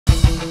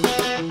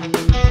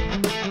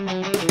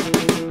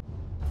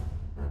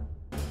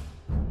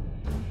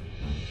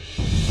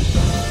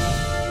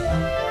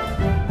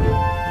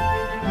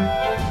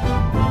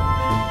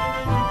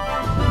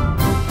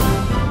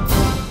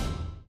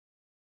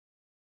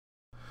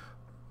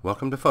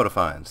Welcome to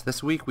PhotoFinds.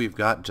 This week we've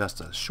got just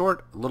a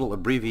short, little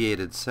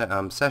abbreviated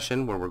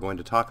session where we're going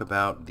to talk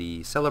about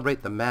the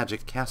Celebrate the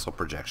Magic Castle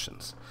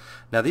projections.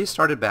 Now these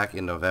started back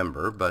in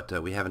November,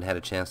 but we haven't had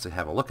a chance to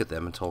have a look at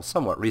them until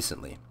somewhat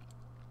recently.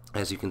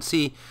 As you can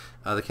see,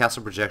 the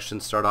castle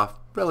projections start off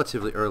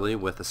relatively early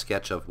with a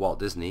sketch of Walt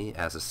Disney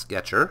as a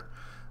sketcher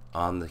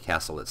on the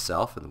castle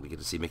itself, and we get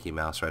to see Mickey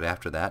Mouse right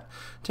after that.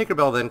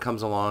 Tinkerbell then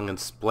comes along and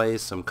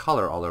sprays some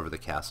color all over the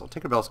castle.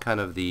 Tinkerbell's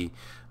kind of the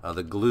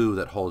glue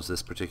that holds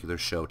this particular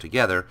show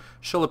together.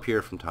 She'll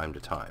appear from time to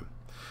time.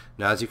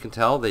 Now, as you can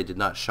tell, they did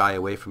not shy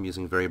away from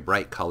using very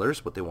bright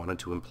colors. What they wanted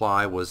to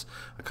imply was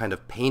a kind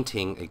of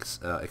painting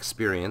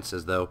experience,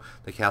 as though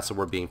the castle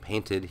were being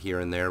painted here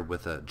and there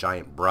with a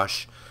giant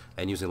brush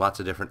and using lots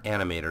of different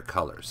animator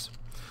colors.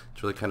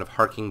 It's really kind of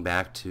harking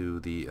back to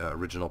the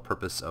original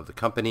purpose of the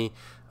company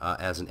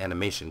as an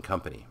animation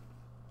company.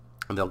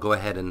 And they'll go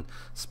ahead and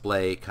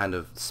splay kind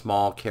of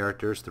small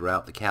characters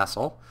throughout the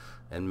castle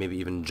and maybe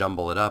even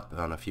jumble it up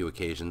on a few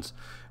occasions,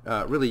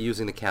 really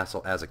using the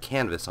castle as a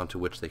canvas onto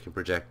which they can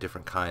project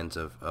different kinds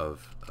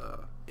of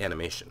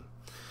animation.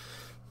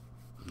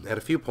 At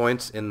a few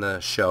points in the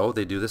show,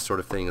 they do this sort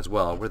of thing as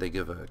well, where they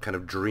give a kind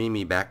of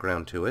dreamy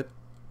background to it,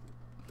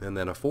 and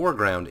then a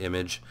foreground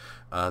image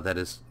that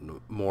is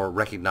more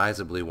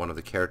recognizably one of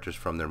the characters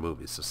from their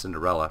movies. So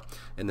Cinderella,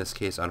 in this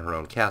case on her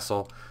own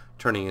castle,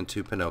 turning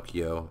into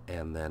Pinocchio,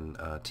 and then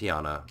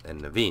Tiana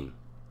and Naveen.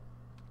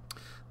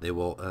 They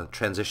will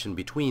transition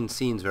between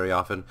scenes very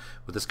often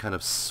with this kind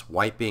of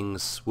swiping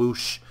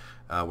swoosh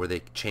where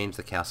they change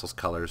the castle's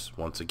colors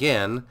once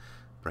again,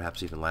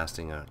 perhaps even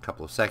lasting a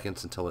couple of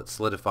seconds until it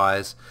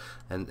solidifies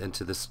and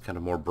into this kind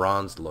of more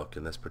bronzed look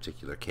in this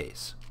particular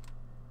case.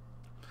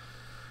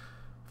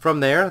 From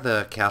there,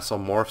 the castle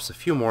morphs a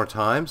few more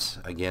times,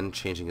 again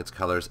changing its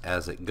colors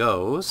as it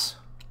goes.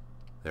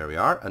 There we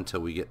are,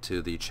 until we get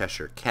to the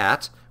Cheshire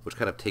Cat, which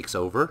kind of takes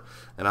over.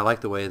 And I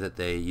like the way that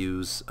they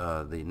use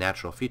the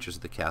natural features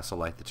of the castle,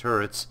 like the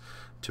turrets,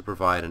 to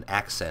provide an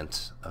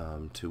accent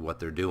to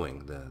what they're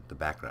doing, the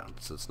background.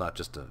 So it's not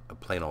just a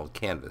plain old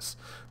canvas.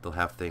 They'll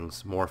have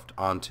things morphed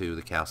onto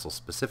the castle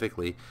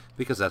specifically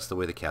because that's the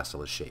way the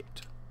castle is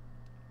shaped.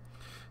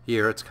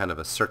 Here it's kind of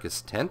a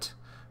circus tent,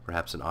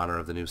 perhaps in honor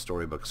of the new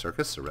Storybook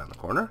Circus around the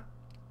corner.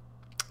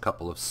 A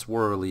couple of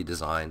swirly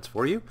designs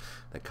for you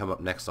that come up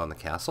next on the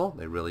castle.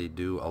 They really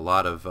do a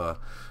lot of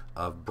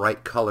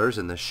bright colors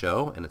in this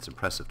show, and it's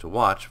impressive to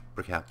watch,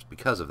 perhaps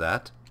because of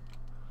that.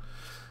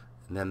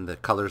 And then the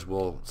colors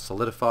will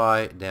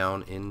solidify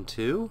down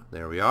into,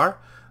 there we are,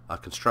 a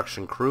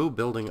construction crew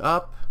building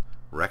up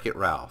Wreck-It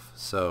Ralph.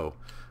 So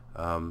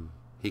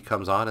he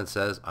comes on and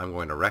says, "I'm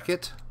going to wreck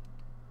it."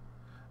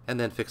 And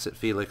then Fix-It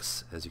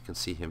Felix, as you can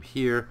see him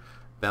here,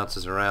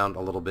 bounces around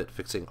a little bit,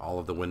 fixing all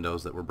of the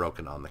windows that were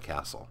broken on the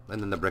castle. And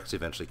then the bricks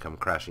eventually come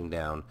crashing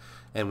down,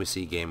 and we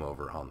see game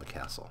over on the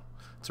castle.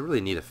 It's a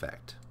really neat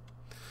effect.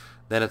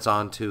 Then it's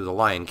on to the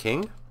Lion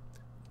King.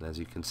 And as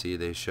you can see,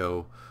 they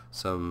show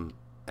some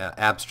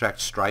abstract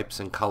stripes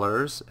and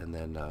colors, and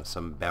then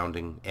some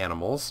bounding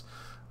animals,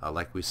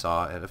 like we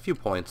saw at a few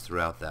points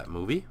throughout that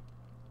movie.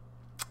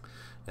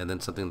 And then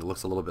something that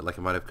looks a little bit like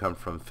it might have come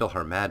from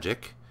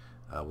PhilharMagic,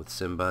 with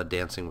Simba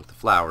dancing with the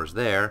flowers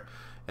there.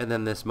 And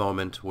then this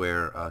moment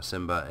where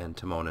Simba and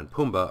Timon and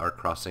Pumbaa are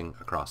crossing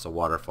across a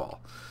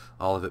waterfall.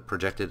 All of it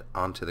projected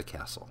onto the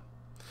castle.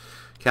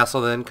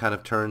 Castle then kind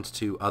of turns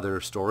to other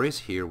stories.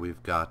 Here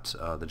we've got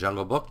the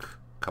Jungle Book,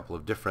 a couple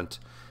of different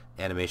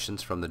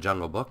animations from the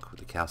Jungle Book, with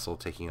the castle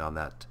taking on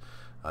that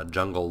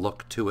jungle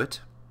look to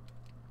it.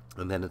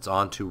 And then it's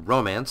on to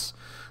romance.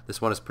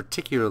 This one is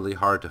particularly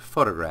hard to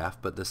photograph,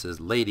 but this is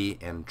Lady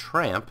and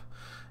Tramp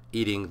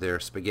eating their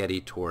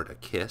spaghetti toward a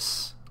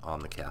kiss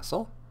on the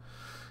castle.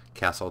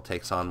 Castle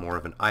takes on more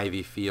of an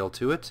ivy feel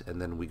to it, and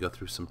then we go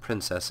through some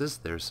princesses.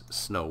 There's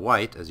Snow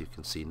White, as you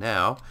can see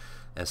now,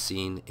 as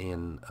seen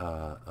in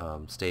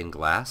stained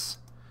glass,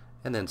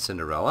 and then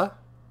Cinderella,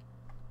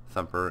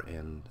 Thumper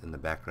in the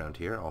background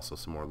here, also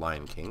some more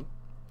Lion King.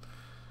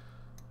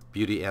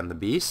 Beauty and the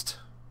Beast,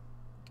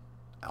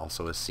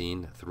 also as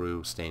seen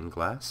through stained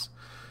glass,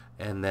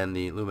 and then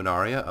the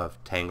Luminaria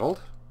of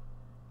Tangled,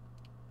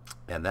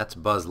 and that's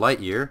Buzz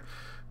Lightyear,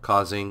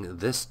 causing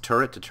this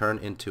turret to turn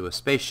into a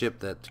spaceship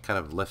that kind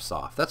of lifts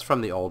off. That's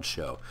from the old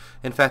show.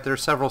 In fact, there are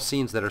several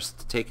scenes that are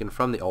taken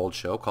from the old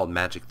show called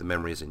Magic, the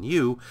Memories, and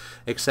You,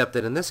 except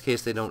that in this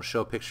case they don't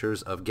show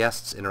pictures of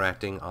guests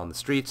interacting on the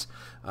streets.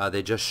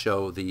 They just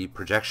show the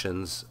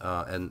projections,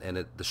 and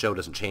the show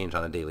doesn't change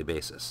on a daily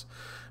basis.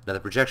 Now the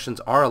projections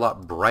are a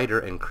lot brighter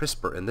and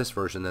crisper in this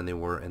version than they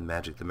were in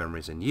Magic, the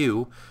Memories, and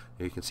You.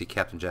 You can see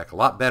Captain Jack a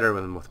lot better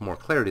and with more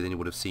clarity than you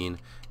would have seen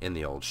in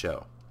the old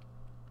show.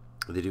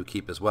 They do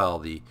keep as well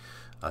the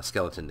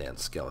skeleton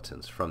dance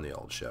skeletons from the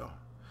old show.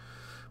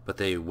 But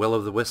they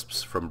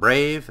Will-o'-the-Wisps from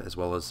Brave, as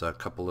well as a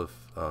couple of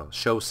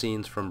show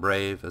scenes from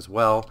Brave as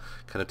well,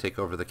 kind of take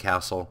over the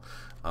castle,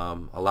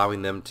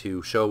 allowing them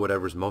to show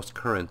whatever's most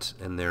current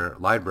in their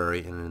library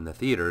and in the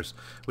theaters,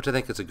 which I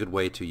think is a good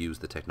way to use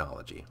the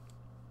technology.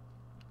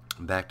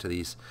 Back to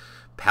these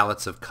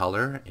palettes of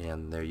color,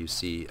 and there you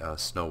see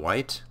Snow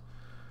White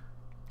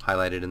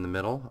highlighted in the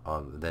middle,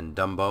 then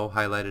Dumbo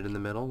highlighted in the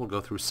middle. We'll go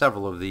through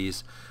several of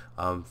these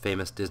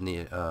famous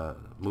Disney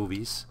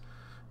movies,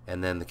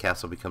 and then the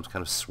castle becomes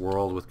kind of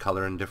swirled with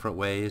color in different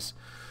ways.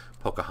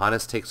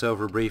 Pocahontas takes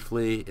over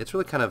briefly. It's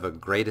really kind of a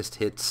greatest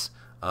hits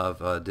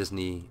of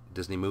Disney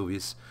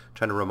movies,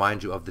 trying to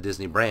remind you of the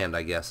Disney brand,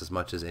 I guess, as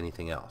much as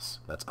anything else.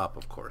 That's Up,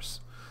 of course.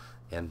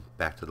 And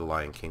back to the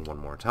Lion King one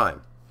more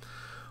time.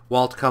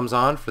 Walt comes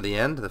on for the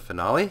end, the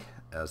finale,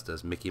 as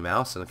does Mickey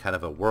Mouse, in a kind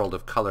of a world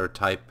of color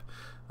type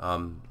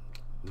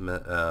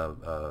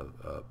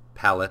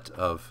palette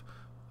of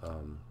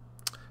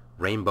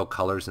rainbow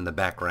colors in the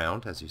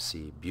background, as you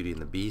see Beauty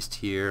and the Beast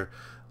here,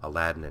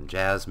 Aladdin and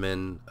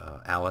Jasmine,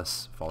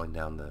 Alice falling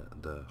down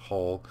the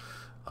hole,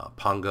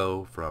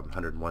 Pongo from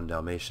 101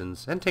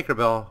 Dalmatians, and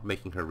Tinkerbell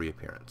making her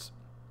reappearance.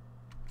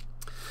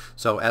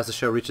 So as the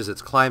show reaches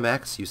its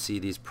climax, you see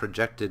these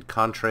projected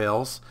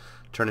contrails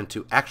turn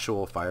into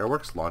actual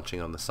fireworks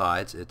launching on the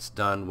sides. It's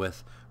done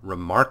with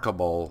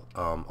remarkable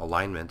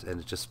alignment,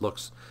 and it just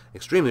looks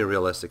extremely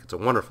realistic. It's a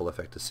wonderful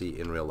effect to see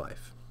in real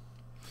life.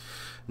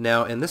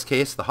 Now, in this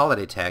case, the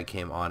holiday tag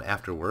came on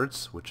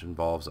afterwards, which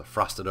involves a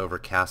frosted over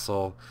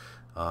castle,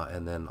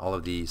 and then all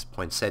of these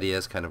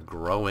poinsettias kind of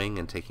growing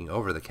and taking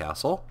over the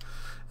castle,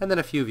 and then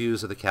a few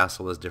views of the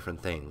castle as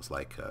different things,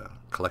 like a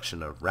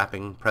collection of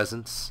wrapping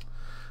presents,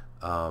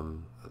 a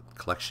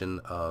collection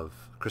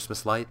of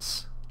Christmas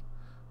lights.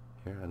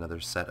 Here, another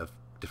set of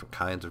different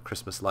kinds of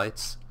Christmas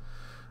lights,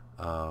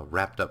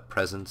 wrapped up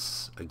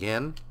presents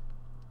again,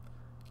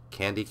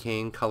 candy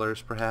cane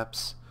colors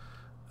perhaps,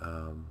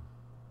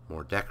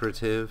 more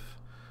decorative.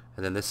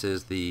 And then this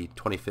is the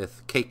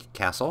 25th cake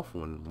castle from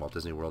when Walt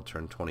Disney World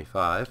turned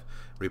 25,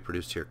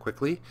 reproduced here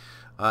quickly.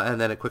 And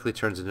then it quickly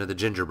turns into the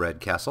gingerbread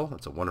castle.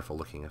 That's a wonderful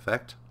looking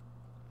effect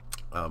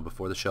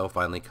before the show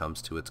finally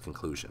comes to its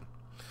conclusion.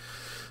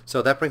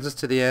 So that brings us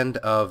to the end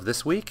of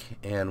this week,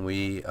 and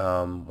we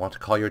want to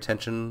call your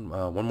attention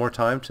one more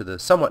time to the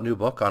somewhat new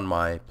book on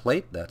my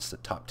plate. That's the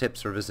Top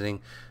Tips for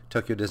Visiting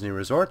Tokyo Disney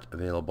Resort,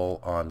 available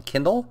on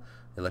Kindle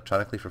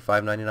electronically for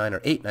 $5.99 or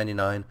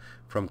 $8.99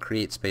 from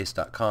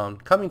CreateSpace.com,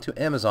 coming to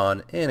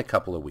Amazon in a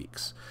couple of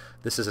weeks.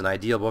 This is an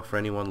ideal book for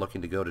anyone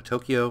looking to go to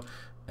Tokyo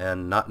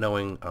and not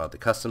knowing the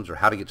customs or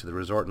how to get to the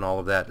resort and all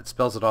of that. It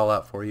spells it all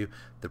out for you.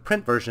 The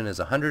print version is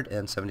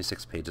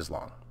 176 pages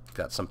long.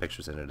 Got some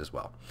pictures in it as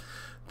well.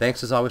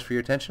 Thanks as always for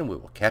your attention. We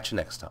will catch you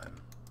next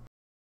time.